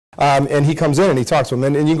And he comes in and he talks to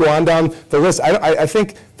them. And you go on down the list. I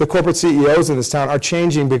think the corporate CEOs in this town are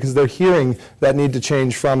changing because they're hearing that need to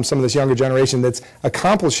change from some of this younger generation that's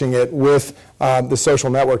accomplishing it with the social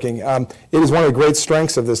networking. It is one of the great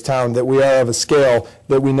strengths of this town that we are of a scale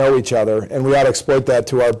that we know each other, and we ought to exploit that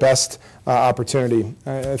to our best opportunity.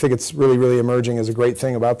 I think it's really, really emerging as a great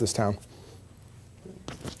thing about this town.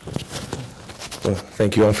 Well,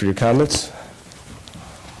 thank you all for your comments.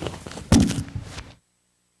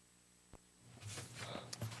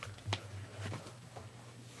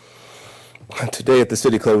 Today at the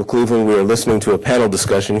City Club of Cleveland, we are listening to a panel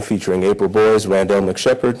discussion featuring April Boys, Randell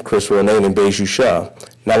McShepard, Ronayne, and Baiju Shah.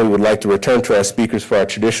 Now we would like to return to our speakers for our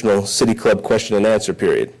traditional City Club question and answer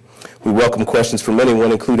period. We welcome questions from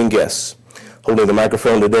anyone, including guests. Holding the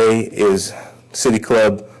microphone today is City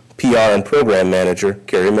Club PR and Program Manager,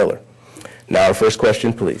 Carrie Miller. Now our first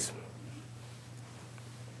question, please.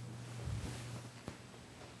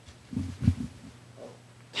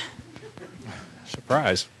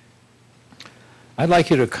 Surprise. I'd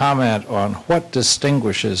like you to comment on what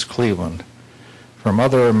distinguishes Cleveland from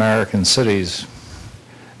other American cities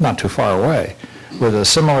not too far away with a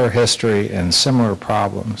similar history and similar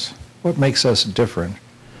problems. What makes us different,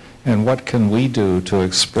 and what can we do to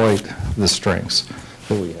exploit the strengths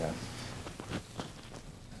that we have?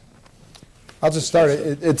 I'll just start.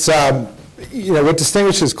 It's what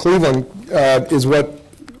distinguishes Cleveland is what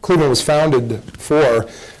Cleveland was founded for,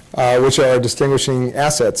 which are distinguishing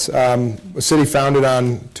assets. A city founded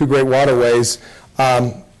on two great waterways.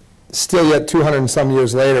 Still yet 200 and some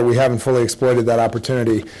years later, we haven't fully exploited that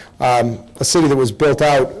opportunity. A city that was built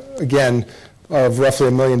out, again, of roughly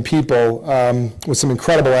 1 million people with some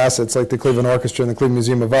incredible assets like the Cleveland Orchestra and the Cleveland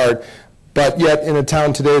Museum of Art, but yet in a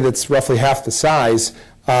town today that's roughly half the size,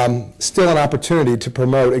 still an opportunity to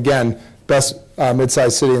promote, again, best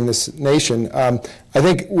mid-sized city in this nation. I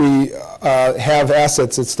think we have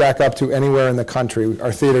assets that stack up to anywhere in the country.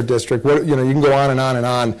 Our theater district, you can go on,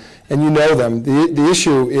 and you know them. The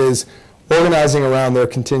issue is organizing around their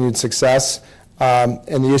continued success,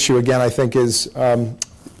 and the issue, again, I think, is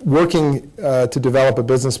working to develop a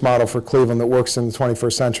business model for Cleveland that works in the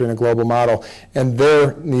 21st century in a global model, and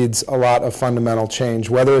there needs a lot of fundamental change,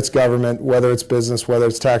 whether it's government, whether it's business, whether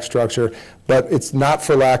it's tax structure, but it's not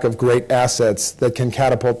for lack of great assets that can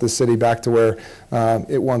catapult the city back to where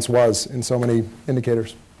it once was in so many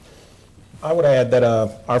indicators. I would add that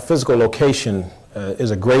our physical location is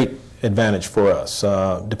a great advantage for us.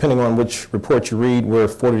 Depending on which report you read, we're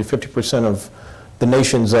 40 to 50% of the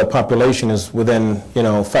nation's population is within,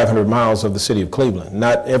 500 miles of the city of Cleveland.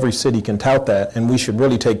 Not every city can tout that, and we should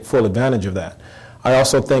really take full advantage of that. I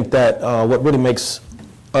also think that what really makes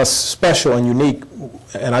us special and unique,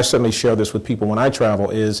 and I certainly share this with people when I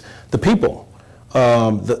travel, is the people.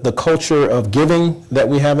 The culture of giving that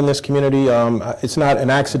we have in this community. It's not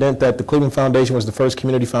an accident that the Cleveland Foundation was the first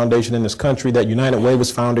community foundation in this country, that United Way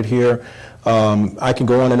was founded here. I can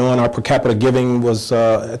go on and on. Our per capita giving was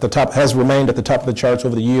at the top, has remained at the top of the charts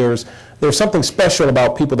over the years. There's something special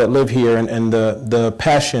about people that live here and the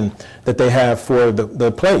passion that they have for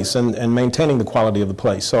the place and maintaining the quality of the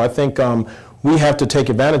place. So I think we have to take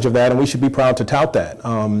advantage of that, and we should be proud to tout that.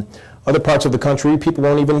 Other parts of the country, people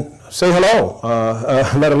won't even say hello,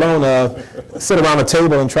 let alone sit around a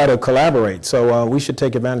table and try to collaborate. So we should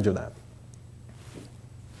take advantage of that.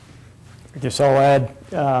 I guess I'll add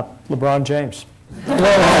LeBron James.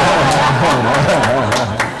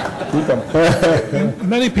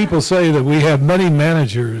 Many people say that we have many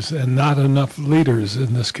managers and not enough leaders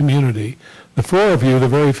in this community. The four of you, the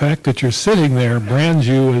very fact that you're sitting there brands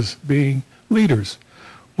you as being leaders.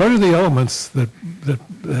 What are the elements that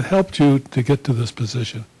helped you to get to this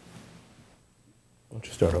position? Why don't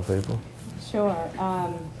you start off, April? Sure.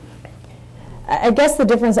 I guess the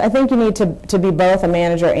difference, I think you need to be both a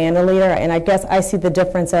manager and a leader, and I guess I see the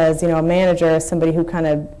difference as, a manager is somebody who kind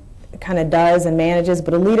of does and manages,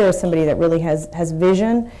 but a leader is somebody that really has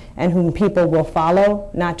vision and whom people will follow,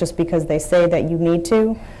 not just because they say that you need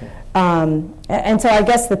to. And so I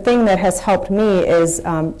guess the thing that has helped me is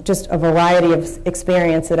just a variety of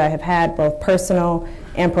experience that I have had, both personal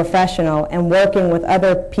and professional, and working with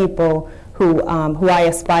other people who I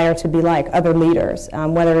aspire to be like, other leaders,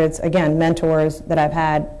 whether it's, again, mentors that I've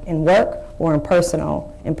had in work or in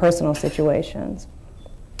personal situations.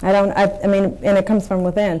 I mean, and it comes from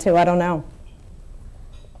within, too. I don't know.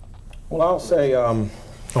 Well, I'll say, I'm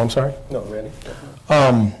sorry? No, Randy.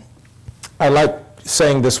 I like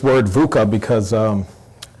saying this word VUCA because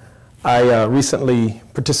I recently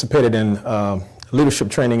participated in leadership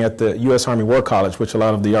training at the U.S. Army War College, which a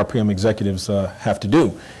lot of the RPM executives have to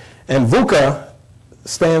do. And VUCA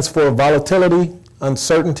stands for volatility,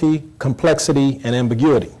 uncertainty, complexity, and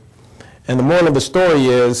ambiguity. And the moral of the story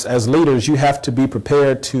is, as leaders, you have to be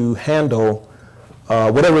prepared to handle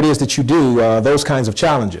whatever it is that you do, those kinds of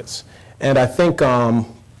challenges. And I think knowing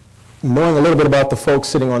a little bit about the folks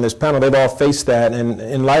sitting on this panel, they've all faced that, and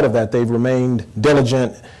in light of that, they've remained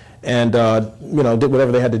diligent and did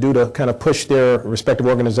whatever they had to do to kind of push their respective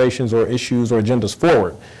organizations or issues or agendas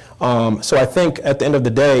forward. So I think at the end of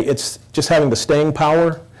the day, it's just having the staying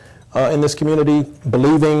power in this community,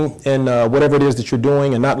 believing in whatever it is that you're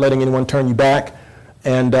doing and not letting anyone turn you back,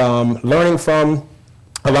 and learning from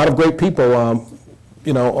a lot of great people,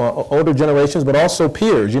 older generations, but also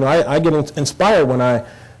peers. I get inspired when I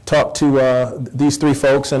talk to these three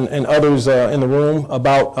folks and others in the room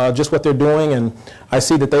about just what they're doing, and I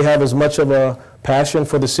see that they have as much of a passion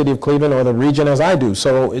for the city of Cleveland or the region as I do.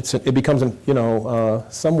 So it becomes,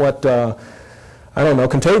 somewhat,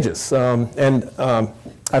 contagious.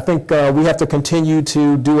 I think we have to continue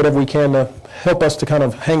to do whatever we can to help us to kind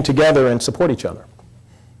of hang together and support each other.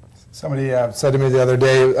 Somebody said to me the other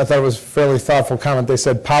day, I thought it was a fairly thoughtful comment, they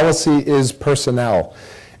said, policy is personnel.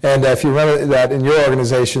 And if you remember that in your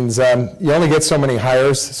organizations, you only get so many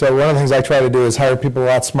hires. So one of the things I try to do is hire people a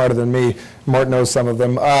lot smarter than me. Mort knows some of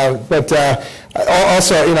them. But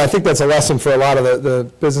also, I think that's a lesson for a lot of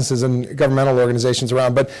the businesses and governmental organizations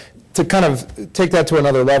around. But to kind of take that to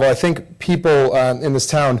another level, I think people in this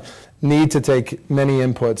town need to take many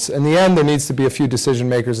inputs. In the end, there needs to be a few decision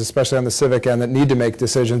makers, especially on the civic end, that need to make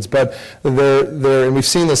decisions. But and we've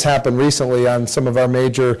seen this happen recently on some of our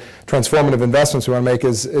major transformative investments we want to make,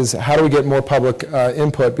 is how do we get more public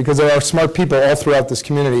input? Because there are smart people all throughout this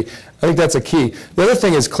community. I think that's a key. The other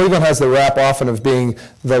thing is Cleveland has the rap often of being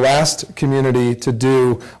the last community to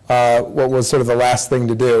do what was sort of the last thing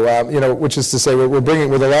to do, which is to say we're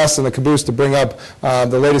the last in the caboose to bring up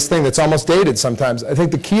the latest thing that's almost dated sometimes. I think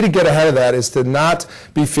the key to get ahead of that is to not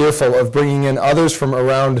be fearful of bringing in others from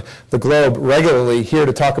around the globe regularly here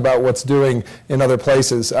to talk about what's doing in other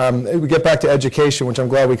places. We get back to education, which I'm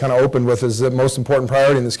glad we kind of opened with as the most important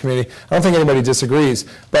priority in this community. I don't think anybody disagrees,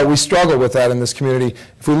 but we struggle with that in this community.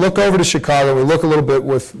 If we look over to Chicago, we look a little bit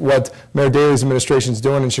with what Mayor Daley's administration is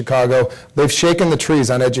doing in Chicago, they've shaken the trees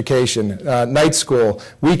on education, night school,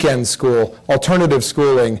 weekend school, alternative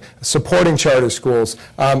schooling, supporting charter schools,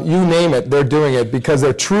 you name it, they're doing it because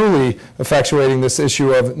they're truly effectuating this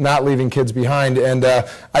issue of not leaving kids behind. And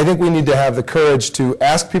I think we need to have the courage to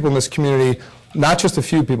ask people in this community, not just a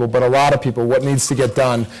few people, but a lot of people, what needs to get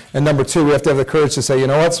done. And number two, we have to have the courage to say, you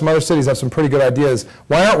know what, some other cities have some pretty good ideas.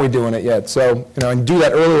 Why aren't we doing it yet? So, and do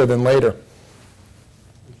that earlier than later.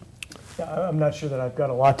 I'm not sure that I've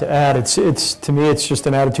got a lot to add. To me, it's just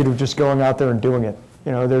an attitude of just going out there and doing it.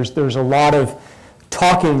 There's a lot of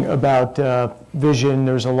talking about vision.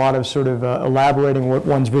 There's a lot of sort of elaborating what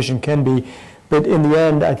one's vision can be. But in the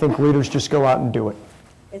end, I think leaders just go out and do it.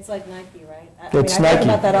 It's like Nike, right? I Nike. talk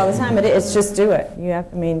about that all the time. It's just do it. You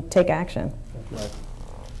have, take action.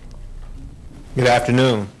 Good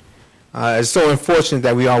afternoon. It's so unfortunate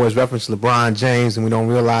that we always reference LeBron James and we don't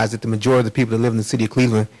realize that the majority of the people that live in the city of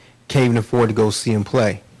Cleveland can't even afford to go see him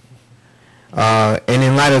play. And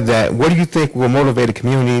in light of that, what do you think will motivate a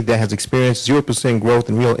community that has experienced 0% growth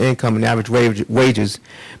in real income and average wages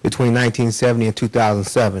between 1970 and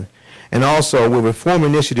 2007? And also, will reform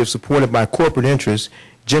initiatives supported by corporate interests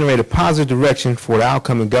generate a positive direction for the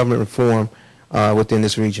outcome of government reform within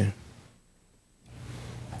this region?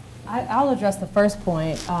 I'll address the first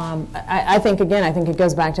point. I think it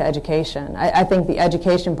goes back to education. I think the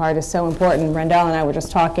education part is so important. Randell and I were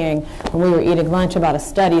just talking when we were eating lunch about a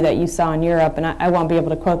study that you saw in Europe, and I won't be able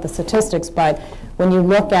to quote the statistics, but when you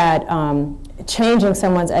look at changing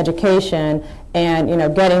someone's education and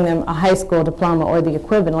getting them a high school diploma or the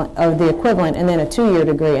equivalent, and then a 2-year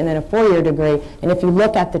degree, and then a 4-year degree, and if you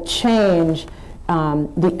look at the change,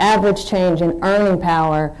 the average change in earning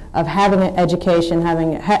power of having an education,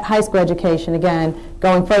 having a high school education, again,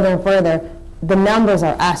 going further and further, the numbers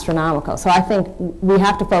are astronomical. So I think we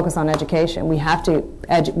have to focus on education. We have to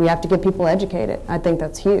get people educated. I think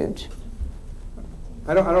that's huge.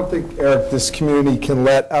 I don't think, Eric, this community can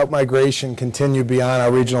let outmigration continue beyond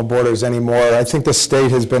our regional borders anymore. I think the state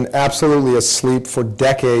has been absolutely asleep for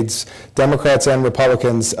decades, Democrats and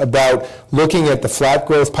Republicans, about looking at the flat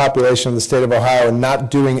growth population of the state of Ohio and not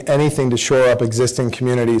doing anything to shore up existing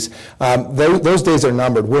communities. Those days are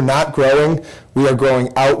numbered. We're not growing. We are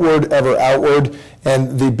growing outward, ever outward.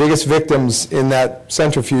 And the biggest victims in that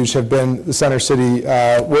centrifuge have been the center city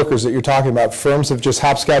workers that you're talking about. Firms have just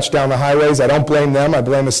hopscotched down the highways. I don't blame them. I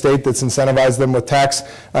blame a state that's incentivized them with tax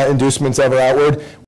inducements ever outward.